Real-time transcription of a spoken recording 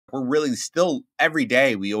we're really still every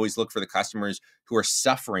day, we always look for the customers who are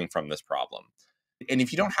suffering from this problem. And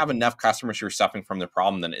if you don't have enough customers who are suffering from the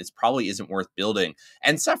problem, then it probably isn't worth building.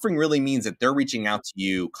 And suffering really means that they're reaching out to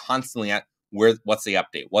you constantly at what's the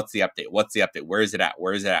update? What's the update? What's the update? Where is it at?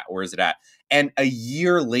 Where is it at? Where is it at? And a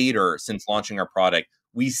year later, since launching our product,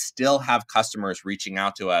 we still have customers reaching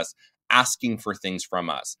out to us asking for things from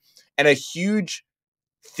us. And a huge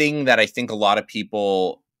thing that I think a lot of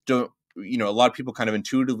people don't, a lot of people kind of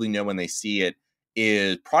intuitively know when they see it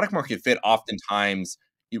is product market fit. Oftentimes,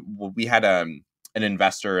 we had an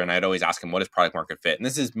investor, and I'd always ask him, what is product market fit? And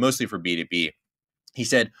this is mostly for B2B. He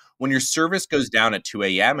said, when your service goes down at 2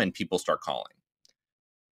 a.m. and people start calling.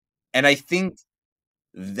 And I think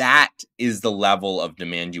that is the level of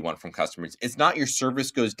demand you want from customers. It's not your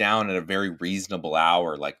service goes down at a very reasonable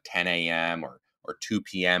hour, like 10 a.m. or 2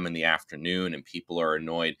 p.m. in the afternoon, and people are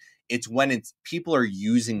annoyed. It's when people are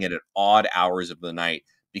using it at odd hours of the night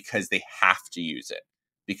because they have to use it,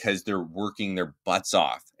 because they're working their butts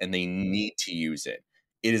off and they need to use it.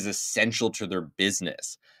 It is essential to their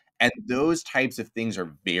business. And those types of things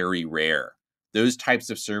are very rare. Those types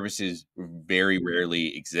of services very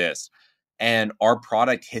rarely exist. And our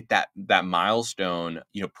product hit that milestone,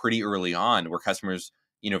 pretty early on, where customers,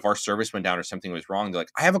 if our service went down or something was wrong, they're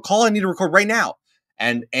like, I have a call I need to record right now.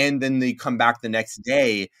 And then they come back the next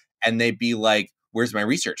day and they'd be like, where's my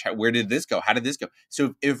research? Where did this go? How did this go?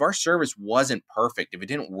 So if our service wasn't perfect, if it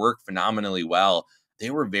didn't work phenomenally well, they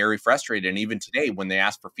were very frustrated. And even today, when they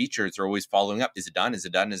ask for features, they're always following up. Is it done? Is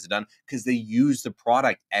it done? Is it done? Because they use the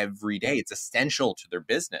product every day. It's essential to their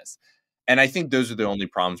business. And I think those are the only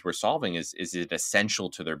problems we're solving. Is it essential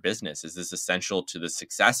to their business? Is this essential to the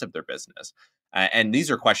success of their business? And these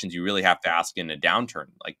are questions you really have to ask in a downturn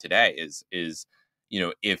like today. If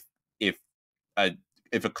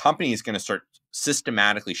a company is going to start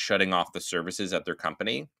systematically shutting off the services at their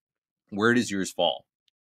company, where does yours fall?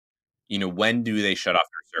 When do they shut off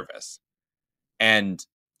their service? And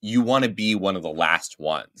you want to be one of the last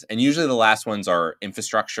ones. And usually the last ones are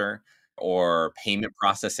infrastructure or payment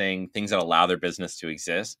processing, things that allow their business to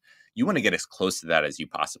exist. You want to get as close to that as you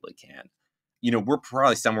possibly can. We're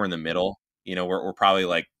probably somewhere in the middle. We're probably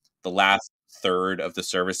like the last third of the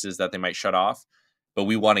services that they might shut off. But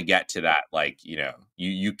we want to get to that,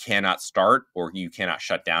 you cannot start or you cannot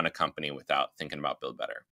shut down a company without thinking about Build Better.